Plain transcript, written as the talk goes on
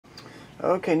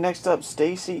Okay, next up,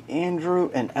 Stacy, Andrew,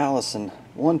 and Allison.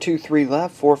 1, 2, 3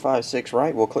 left, 4, 5, 6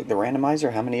 right. We'll click the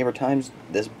randomizer. How many ever times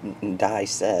this die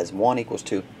says? 1 equals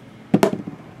 2.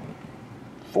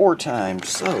 4 times.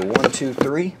 So 1, 2,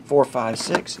 3, 4, 5,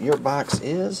 6. Your box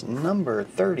is number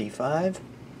 35.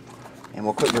 And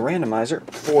we'll click the randomizer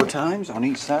 4 times on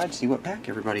each side. See what pack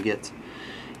everybody gets.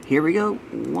 Here we go.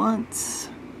 Once,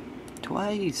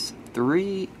 twice,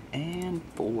 3, and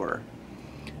 4.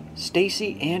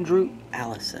 Stacy, Andrew,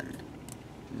 Allison.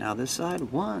 Now this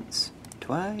side. Once,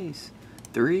 twice,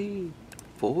 3,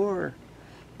 4.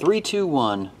 3, 2,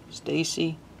 1.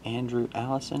 Stacy, Andrew,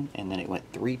 Allison, and then it went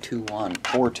 3, 2, 1.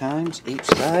 4 times each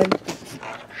side.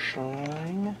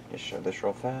 Shine. Just show this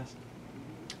real fast.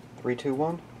 3, 2,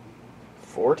 1.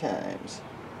 4 times.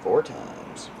 4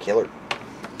 times. Killer.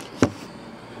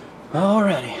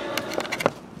 Alrighty.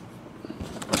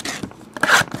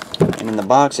 And in the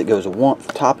box it goes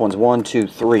top one's 1, 2,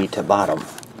 3 to bottom.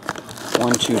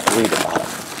 1, 2, 3 to bottom.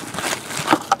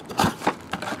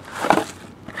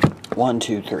 1,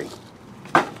 2, 3.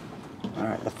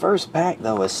 Alright, the first pack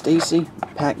though is Stacy,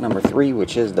 pack number 3,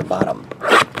 which is the bottom.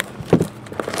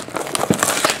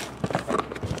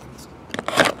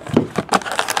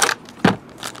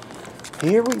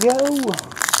 Here we go.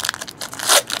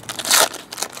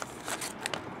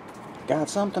 Got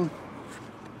something.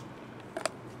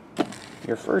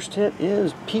 Your first hit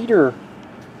is Peter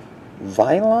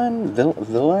Villain,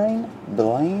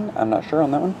 I'm not sure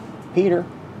on that one. Peter,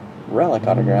 relic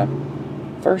autograph.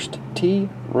 First T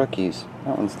rookies.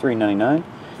 That one's $3.99.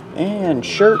 And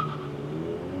shirt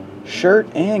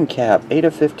and cap, 8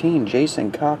 of 15.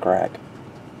 Jason Cockrack.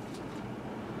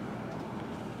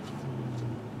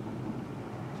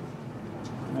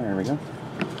 There we go.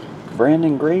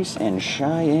 Brandon Grace and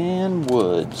Cheyenne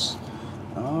Woods.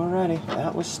 Alrighty,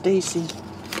 that was Stacy,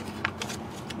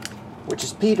 which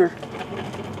is Peter.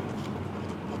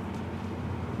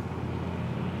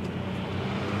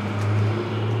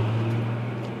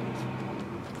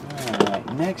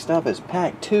 Alright, next up is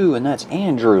pack 2, and that's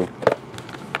Andrew.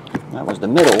 That was the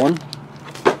middle one.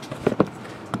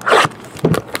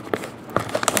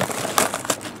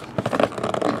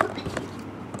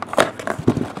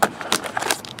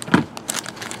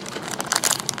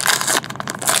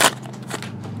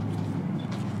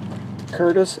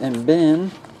 Curtis and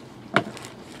Ben.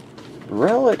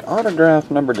 Relic autograph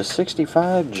number to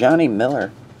 65, Johnny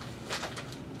Miller.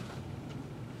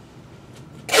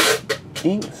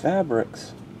 Ink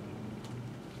Fabrics.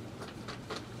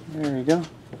 There you go.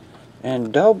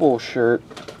 And double shirt,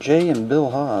 Jay and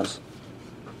Bill Haas.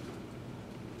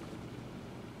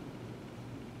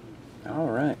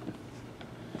 Alright.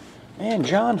 And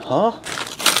John Huh.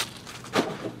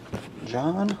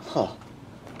 John Huh.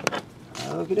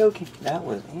 Okie dokie. That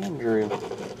was Andrew.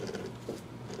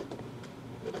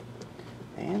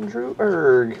 Andrew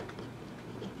Erg.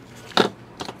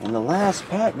 And the last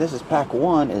pack, this is pack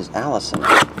 1, is Allison.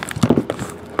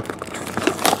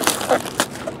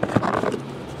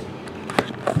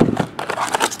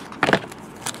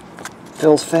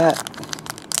 Feels fat.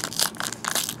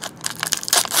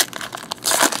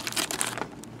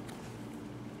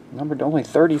 Numbered only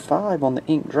 35 on the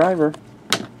ink driver.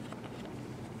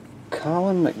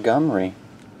 Colin Montgomery,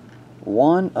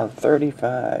 1 of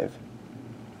 35.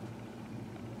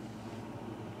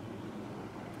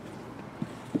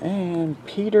 And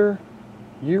Peter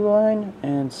Uline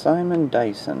and Simon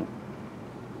Dyson.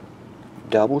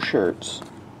 Double shirts.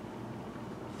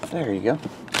 There you go.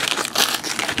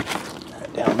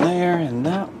 Down there, and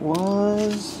that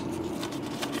was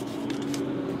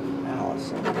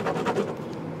Allison.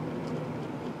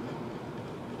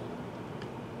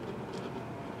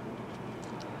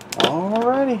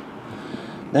 Alrighty.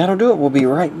 That'll do it. We'll be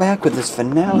right back with this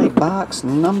finale box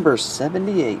number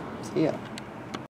 78. See ya.